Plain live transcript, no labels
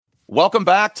Welcome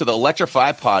back to the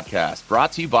Electrify Podcast,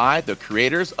 brought to you by the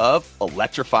creators of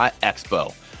Electrify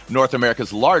Expo, North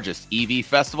America's largest EV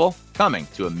festival, coming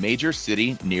to a major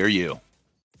city near you.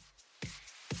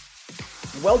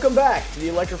 Welcome back to the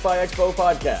Electrify Expo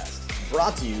Podcast,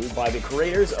 brought to you by the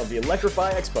creators of the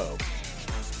Electrify Expo.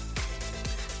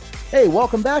 Hey,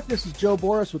 welcome back. This is Joe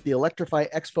Boris with the Electrify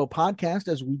Expo Podcast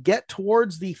as we get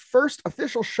towards the first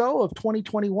official show of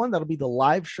 2021. That'll be the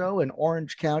live show in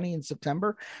Orange County in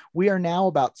September. We are now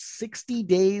about 60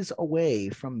 days away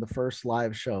from the first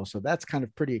live show, so that's kind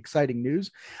of pretty exciting news.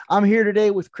 I'm here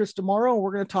today with Chris DeMoro, and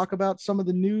we're going to talk about some of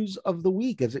the news of the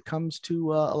week as it comes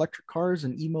to electric cars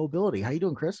and e-mobility. How you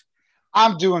doing, Chris?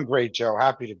 I'm doing great, Joe.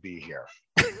 Happy to be here.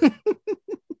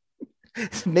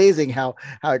 It's amazing how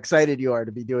excited you are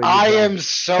to be doing. I am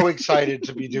so excited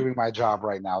to be doing my job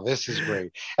right now. This is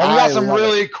great. And we got some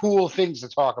really cool things to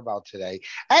talk about today.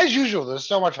 As usual, there's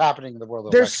so much happening in the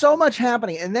world. There's so much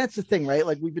happening. And that's the thing, right?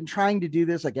 Like we've been trying to do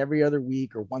this like every other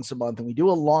week or once a month, and we do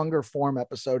a longer form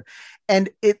episode, and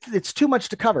it's too much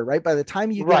to cover, right? By the time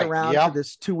you get around to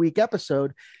this 2-week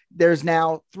episode, there's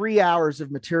now 3 hours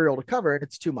of material to cover, and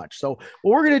it's too much. So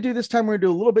what we're going to do this time, we're going to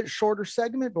do a little bit shorter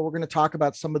segment, but we're going to talk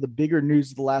about some of the bigger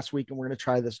news of the last week, and we're going to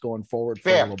try this going forward.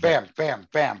 Bam.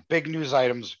 Big news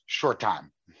items, short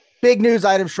time. Big news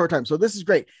items, short time. So this is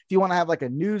great. If you want to have like a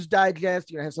news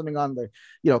digest, you have something on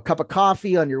the, cup of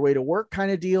coffee on your way to work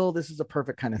kind of deal. This is a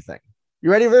perfect kind of thing.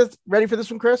 You ready for this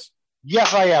one, Chris?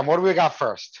 Yes, I am. What do we got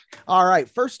first? All right.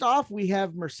 First off, we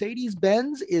have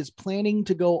Mercedes-Benz is planning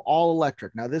to go all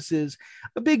electric. Now, this is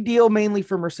a big deal mainly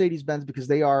for Mercedes-Benz because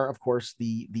they are, of course,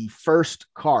 the first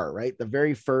car, right? The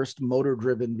very first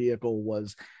motor-driven vehicle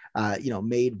was,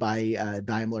 made by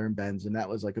Daimler and Benz, and that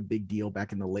was like a big deal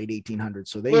back in the late 1800s.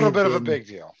 So they a little bit of a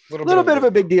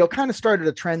big deal. Kind of started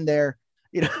a trend there.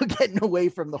 Getting away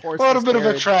from the horse. A little bit of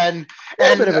a trend.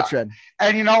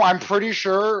 And, I'm pretty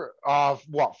sure 4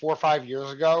 or 5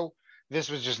 years ago, this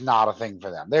was just not a thing for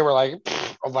them. They were like,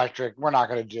 electric, we're not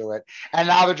going to do it. And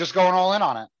now they're just going all in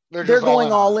on it. They're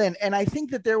going all in. And I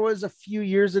think that there was a few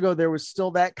years ago, there was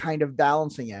still that kind of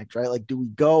balancing act, right? Like, do we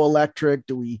go electric?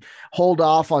 Do we hold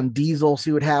off on diesel,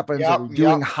 see what happens? Are we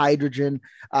doing hydrogen?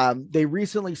 They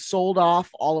recently sold off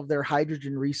all of their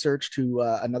hydrogen research to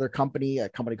another company, a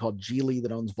company called Geely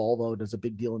that owns Volvo, does a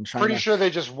big deal in China. Pretty sure they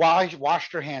just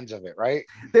washed their hands of it, right?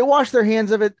 They washed their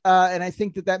hands of it. And I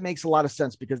think that makes a lot of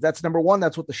sense because that's number one,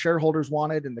 that's what the shareholders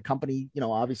wanted. And the company,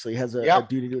 obviously has a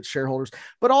duty to its shareholders,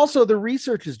 but also the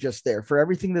research is just there for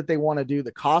everything that they want to do.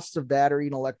 The costs of battery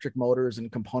and electric motors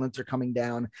and components are coming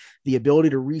down. The ability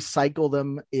to recycle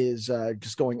them is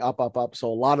just going up. So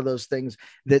a lot of those things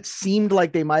that seemed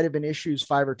like they might have been issues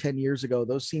 5 or 10 years ago,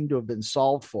 those seem to have been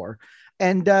solved for.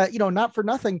 And, not for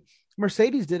nothing,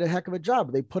 Mercedes did a heck of a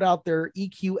job. They put out their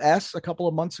EQS a couple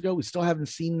of months ago. We still haven't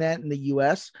seen that in the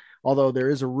US, although there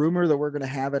is a rumor that we're going to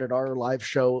have it at our live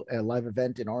show, a live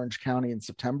event in Orange County in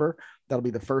September. That'll be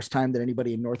the first time that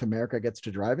anybody in North America gets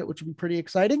to drive it, which would be pretty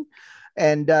exciting.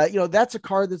 And, that's a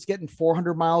car that's getting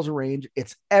 400 miles of range.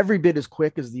 It's every bit as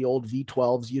quick as the old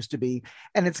V12s used to be.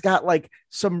 And it's got like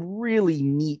some really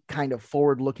neat kind of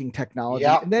forward-looking technology.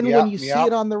 And then when you see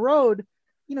it on the road,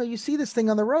 you see this thing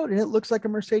on the road and it looks like a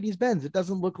Mercedes-Benz. It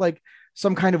doesn't look like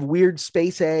some kind of weird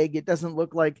space egg. It doesn't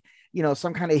look like,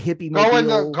 some kind of hippie.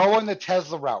 Go in the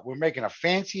Tesla route. We're making a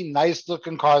fancy, nice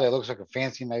looking car that looks like a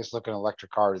fancy, nice looking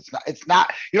electric car. It's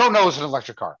not, you don't know it's an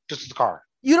electric car, just a car.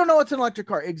 You don't know it's an electric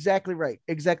car. Exactly right.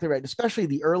 Especially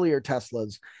the earlier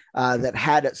Teslas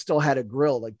that still had a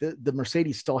grill. Like the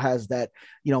Mercedes still has that,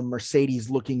 Mercedes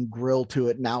looking grill to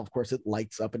it. Now, of course, it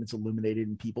lights up and it's illuminated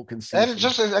and people can see. And it's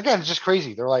just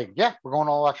crazy. They're like, we're going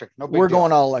all electric.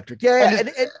 Going all electric. Yeah.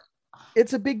 And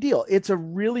it's a big deal. It's a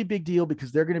really big deal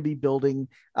because they're going to be building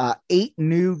 8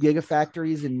 new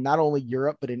gigafactories in not only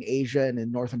Europe, but in Asia and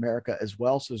in North America as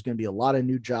well. So there's going to be a lot of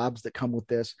new jobs that come with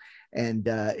this. And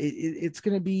it's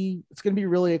going to be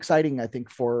really exciting, I think,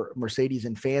 for Mercedes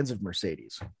and fans of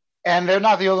Mercedes. And they're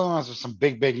not the only ones with some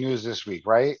big news this week,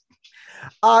 right?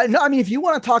 No, I mean, if you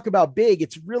want to talk about big,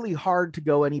 it's really hard to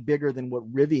go any bigger than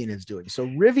what Rivian is doing. So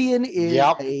Rivian is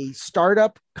a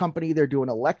startup company. They're doing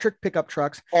electric pickup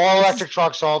trucks. All electric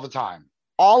trucks all the time.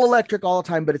 All electric all the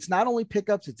time, but it's not only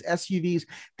pickups, it's SUVs.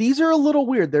 These are a little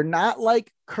weird. They're not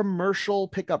like commercial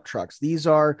pickup trucks. These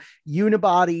are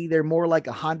unibody. They're more like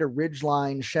a Honda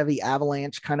Ridgeline, Chevy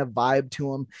Avalanche kind of vibe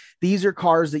to them. These are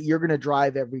cars that you're going to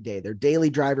drive every day. They're daily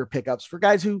driver pickups for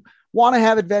guys who want to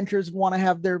have adventures, want to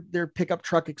have their pickup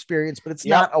truck experience, but it's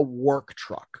not a work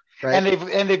truck. Right?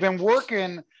 And they've been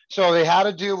working. So they had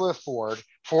a deal with Ford.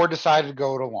 Ford decided to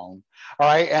go it alone. All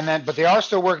right. But they are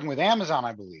still working with Amazon,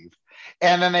 I believe.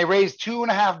 And then they raised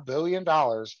 $2.5 billion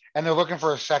and they're looking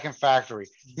for a second factory.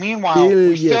 Meanwhile,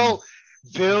 we still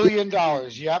 $1 billion.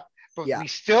 Yep. But we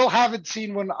still haven't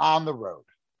seen one on the road.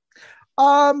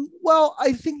 Well,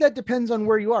 I think that depends on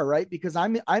where you are, right? Because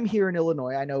I'm here in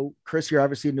Illinois. I know, Chris, you're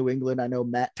obviously in New England. I know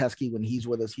Matt Teskey, when he's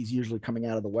with us, he's usually coming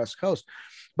out of the West Coast.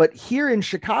 But here in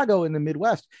Chicago, in the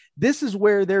Midwest, this is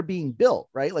where they're being built,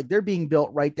 right? Like they're being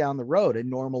built right down the road in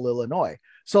Normal, Illinois.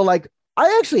 So like,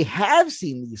 I actually have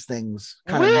seen these things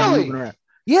kind of moving around.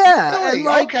 Yeah. Really? And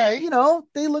like, you know,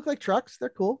 they look like trucks. They're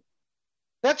cool.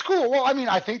 That's cool. Well, I mean,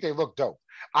 I think they look dope.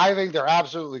 I think they're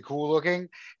absolutely cool looking.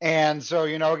 And so,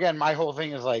 you know, again, my whole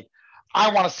thing is like,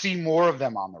 I want to see more of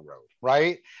them on the road,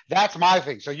 right? That's my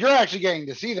thing. So you're actually getting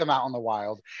to see them out in the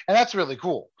wild. And that's really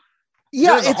cool.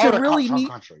 Yeah, it's a really neat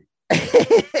country.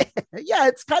 Yeah,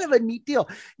 it's kind of a neat deal,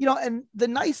 you know. And the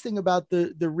nice thing about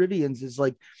the Rivians is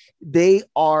like they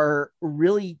are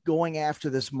really going after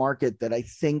this market that I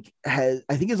think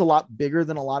is a lot bigger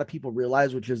than a lot of people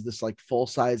realize, which is this like full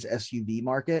size SUV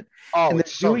market. Oh, and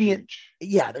they're doing it.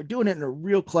 Yeah, they're doing it in a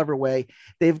real clever way.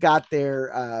 They've got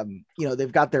their,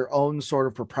 they've got their own sort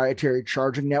of proprietary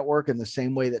charging network in the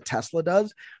same way that Tesla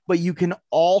does. But you can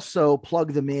also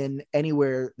plug them in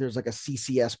anywhere there's like a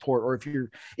CCS port, or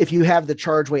if you have the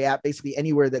ChargeWay app, basically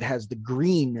anywhere that has the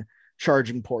green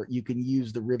charging port, you can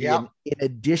use the Rivian in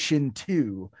addition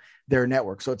to their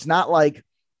network. So it's not like,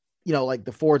 you know, like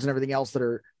the Fords and everything else that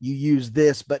are, you use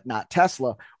this, but not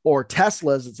Tesla, or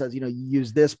Teslas. It says, you know, you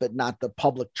use this, but not the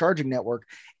public charging network.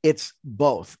 It's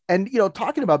both. And, you know,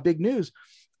 talking about big news,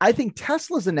 I think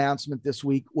Tesla's announcement this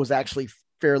week was actually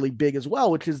fairly big as well,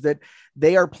 which is that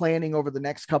they are planning over the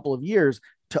next couple of years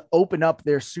to open up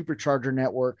their supercharger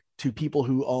network to people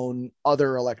who own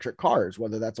other electric cars,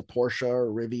 whether that's a Porsche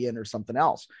or Rivian or something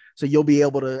else. So you'll be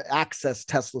able to access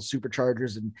Tesla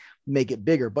superchargers and make it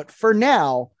bigger. But for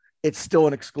now, it's still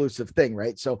an exclusive thing,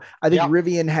 right? So I think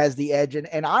Rivian has the edge.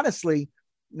 And honestly,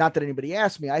 not that anybody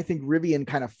asked me, I think Rivian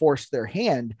kind of forced their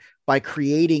hand by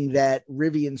creating that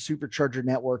Rivian supercharger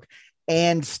network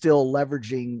and still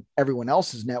leveraging everyone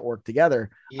else's network together.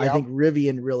 I think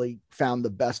Rivian really found the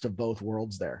best of both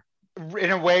worlds there.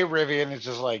 In a way, Rivian is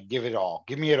just like, give it all.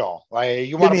 Give me it all. Like,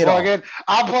 you want to plug in?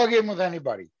 I'll plug in with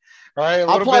anybody. All right.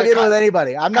 I'll plug in with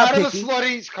anybody. I'm not picky.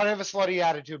 Kind of a slutty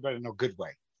attitude, but in a good way.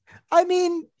 I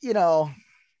mean, you know,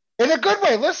 in a good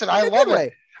way. Listen, I love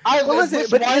it.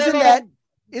 But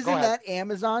isn't that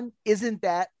Amazon? Isn't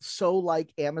that so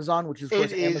like Amazon, which is, of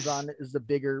course, Amazon is the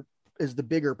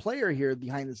bigger player here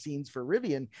behind the scenes for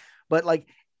Rivian. But like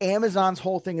Amazon's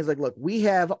whole thing is like, look, we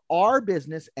have our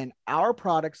business and our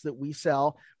products that we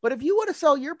sell, but if you want to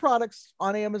sell your products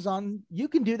on Amazon, you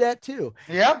can do that too.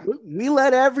 Yeah. We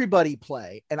let everybody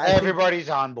play, and everybody's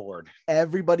on board.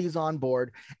 Everybody's on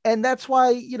board. And that's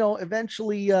why, you know,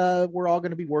 eventually we're all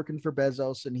going to be working for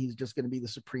Bezos, and he's just going to be the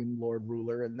supreme Lord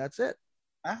ruler. And that's it.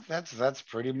 That's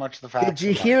pretty much the fact. Did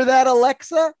you hear that,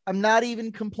 Alexa? I'm not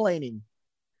even complaining.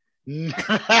 Trying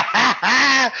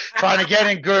to get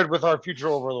in good with our future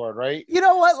overlord, right? You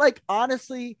know what? Like,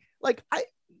 honestly, like, I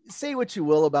say what you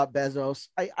will about Bezos.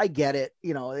 I get it.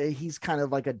 You know, he's kind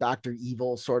of like a Dr.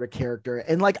 Evil sort of character.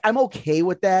 And like, I'm okay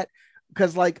with that.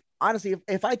 Because, like, honestly,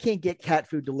 if I can't get cat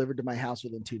food delivered to my house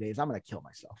within 2 days, I'm going to kill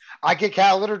myself. I get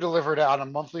cat litter delivered on a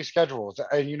monthly schedule.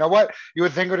 And you know what? You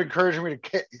would think it would encourage me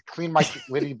to clean my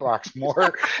litter box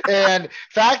more. And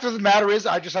fact of the matter is,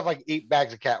 I just have like 8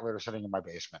 bags of cat litter sitting in my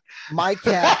basement. My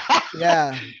cat,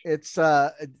 yeah, it's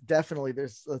definitely,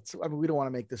 we don't want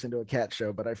to make this into a cat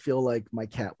show, but I feel like my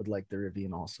cat would like the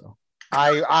Rivian also.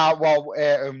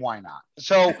 And why not?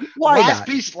 So last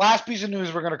piece of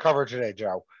news we're going to cover today,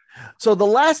 Joe. So the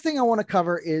last thing I want to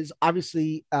cover is,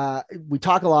 obviously, we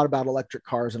talk a lot about electric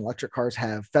cars, and electric cars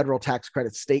have federal tax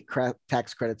credits, state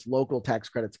tax credits, local tax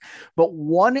credits. But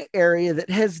one area that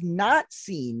has not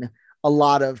seen a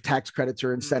lot of tax credits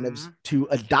or incentives to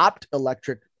adopt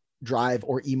electric drive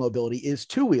or e-mobility is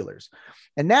two-wheelers.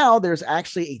 And now there's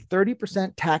actually a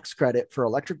 30% tax credit for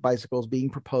electric bicycles being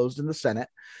proposed in the Senate.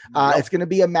 It's going to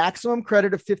be a maximum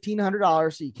credit of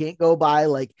 $1,500. So you can't go buy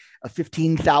like a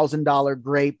 $15,000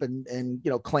 grape and, you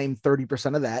know, claim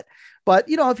 30% of that. But,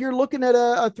 you know, if you're looking at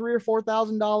a $3,000 or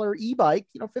 $4,000 e-bike,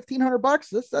 you know,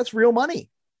 $1,500, that's real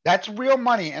money. That's real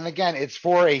money. And again, it's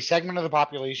for a segment of the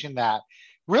population that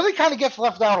really kind of gets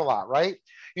left out a lot, right?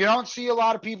 You don't see a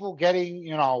lot of people getting,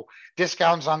 you know,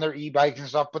 discounts on their e-bikes and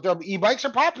stuff, but their e-bikes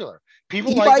are popular.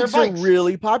 People like their bikes. Are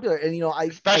really popular. And, you know,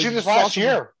 especially this last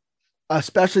year,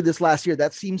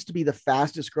 that seems to be the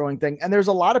fastest growing thing. And there's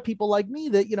a lot of people like me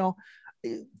that, you know,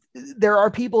 there are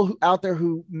people out there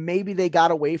who maybe they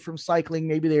got away from cycling.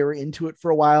 Maybe they were into it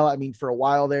for a while. I mean, for a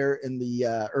while there in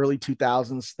the early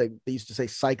 2000s, they used to say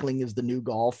cycling is the new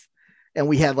golf. And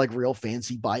we had like real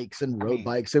fancy bikes and road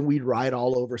bikes, and we'd ride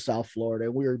all over South Florida.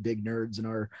 And we were big nerds in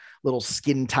our little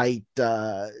skin tight,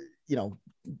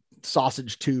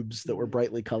 sausage tubes that were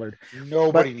brightly colored.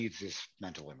 Nobody needs this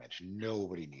mental image.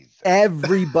 Nobody needs that.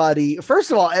 Everybody.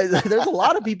 First of all, there's a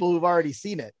lot of people who've already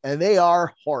seen it, and they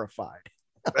are horrified.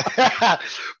 But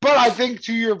I think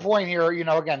to your point here,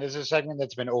 again, this is a segment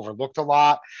that's been overlooked a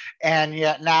lot. And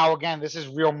yet now, again, this is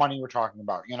real money we're talking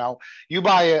about. You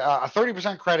buy a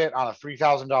 30% credit on a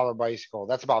 $3,000 bicycle.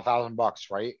 That's about $1,000,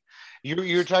 right?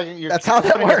 That's how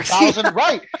that works.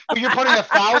 Right. But you're putting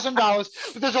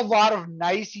 $1,000, but there's a lot of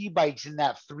nice e-bikes in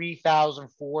that $3,000,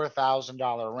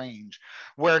 $4,000 range,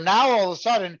 where now all of a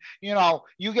sudden,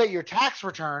 you get your tax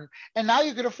return and now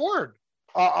you can afford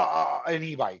an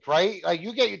e-bike, right? Like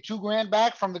you get your $2,000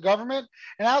 back from the government,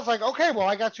 and I was like, okay, well,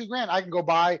 I got $2,000. I can go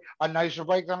buy a nicer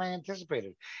bike than I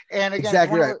anticipated. And again,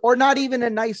 exactly right. Or not even a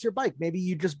nicer bike. Maybe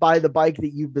you just buy the bike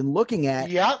that you've been looking at,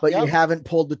 but you haven't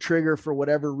pulled the trigger for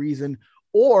whatever reason,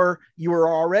 or you were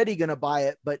already going to buy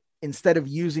it, but instead of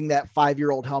using that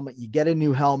 5-year-old helmet, you get a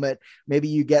new helmet. Maybe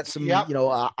you get some,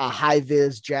 a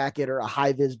high-vis jacket or a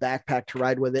high-vis backpack to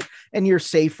ride with it, and you're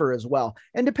safer as well.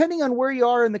 And depending on where you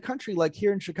are in the country, like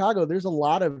here in Chicago, there's a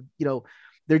lot of,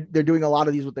 they're doing a lot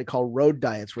of these, what they call road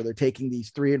diets, where they're taking these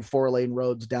 3 and 4 lane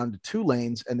roads down to 2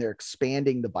 lanes, and they're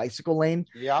expanding the bicycle lane.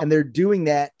 And they're doing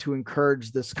that to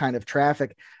encourage this kind of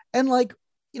traffic. And like,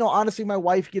 honestly, my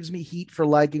wife gives me heat for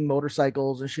liking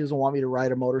motorcycles, and she doesn't want me to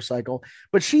ride a motorcycle,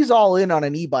 but she's all in on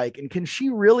an e-bike. And can she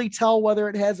really tell whether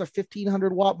it has a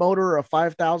 1,500 watt motor or a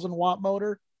 5,000 watt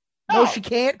motor? No, she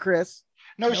can't, Chris.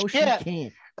 No, she can't.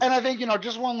 And I think,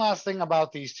 just one last thing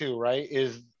about these two, right,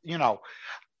 is,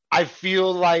 I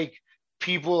feel like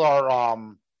people are,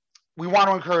 we want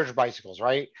to encourage bicycles,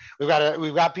 right? We've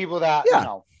got people that,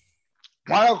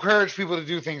 want to encourage people to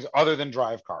do things other than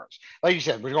drive cars. Like you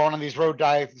said, we're going on these road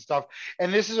diets and stuff.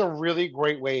 And this is a really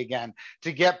great way, again,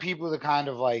 to get people to kind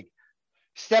of like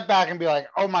step back and be like,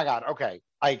 oh my God, okay.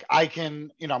 Like I can,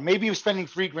 maybe spending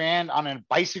 $3,000 on a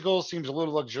bicycle seems a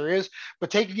little luxurious, but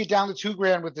taking it down to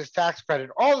 $2,000 with this tax credit,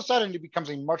 all of a sudden it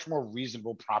becomes a much more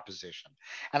reasonable proposition.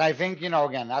 And I think,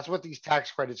 again, that's what these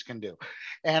tax credits can do.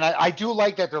 And I do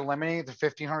like that they're limiting it to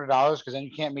 $1,500, because then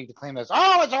you can't make the claim that's,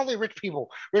 it's only rich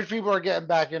people. Rich people are getting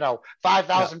back, $5,000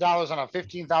 on a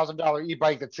 $15,000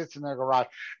 e-bike that sits in their garage.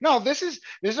 No, this is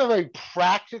a very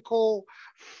practical,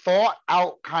 thought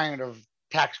out kind of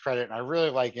tax credit, and I really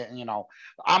like it. And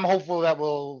I'm hopeful that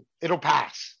it'll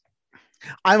pass.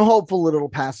 I'm hopeful that it'll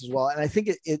pass as well. And I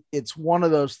think it's one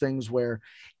of those things where,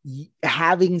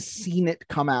 having seen it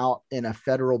come out in a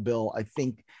federal bill, I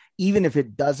think even if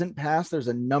it doesn't pass, there's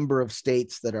a number of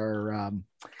states that are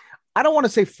I don't want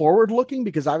to say forward looking,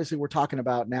 because obviously we're talking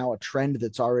about now a trend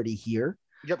that's already here.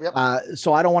 Yep.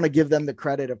 So I don't want to give them the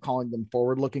credit of calling them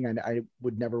forward looking. I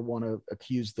would never want to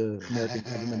accuse the American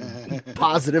government of being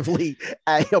positively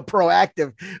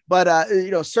proactive, but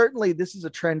certainly this is a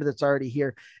trend that's already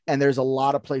here. And there's a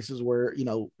lot of places where,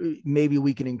 maybe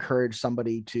we can encourage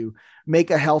somebody to make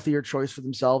a healthier choice for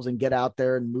themselves and get out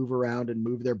there and move around and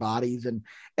move their bodies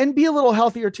and be a little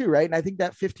healthier too. Right. And I think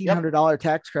that $1,500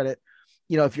 tax credit,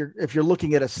 if you're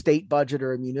looking at a state budget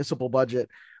or a municipal budget,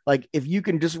 like if you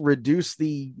can just reduce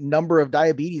the number of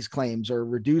diabetes claims or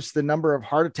reduce the number of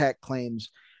heart attack claims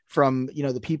from,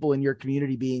 the people in your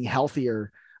community being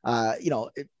healthier,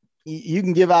 you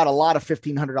can give out a lot of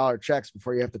 $1,500 checks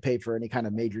before you have to pay for any kind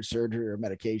of major surgery or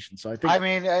medication. So I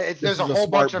think, there's a whole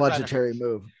bunch of budgetary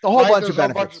move, a whole bunch of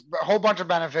benefits, a whole bunch of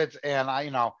benefits. And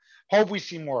hope we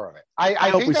see more of it.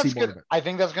 I think that's good. I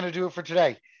think that's going to do it for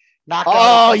today.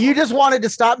 You just wanted to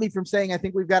stop me from saying, I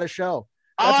think we've got a show.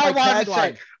 That's my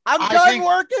tagline. I'm done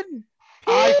working.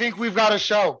 I think we've got a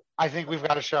show. I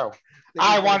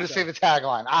wanted to say the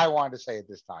tagline. I wanted to say it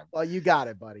this time. Well, you got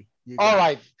it, buddy. All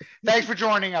right. Thanks for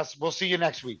joining us. We'll see you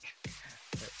next week.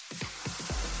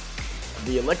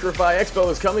 The Electrify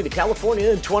Expo is coming to California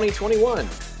in 2021.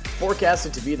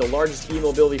 Forecasted to be the largest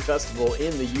e-mobility festival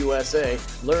in the USA.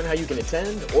 Learn how you can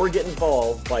attend or get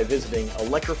involved by visiting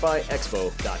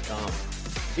electrifyexpo.com.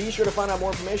 Be sure to find out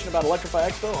more information about Electrify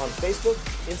Expo on Facebook,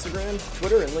 Instagram,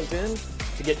 Twitter, and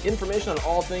LinkedIn to get information on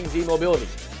all things e-mobility.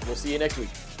 We'll see you next week.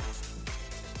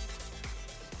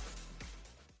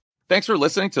 Thanks for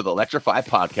listening to the Electrify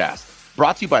Podcast,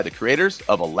 brought to you by the creators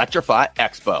of Electrify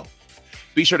Expo.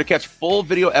 Be sure to catch full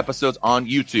video episodes on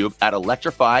YouTube at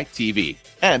Electrify TV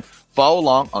and follow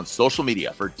along on social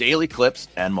media for daily clips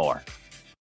and more.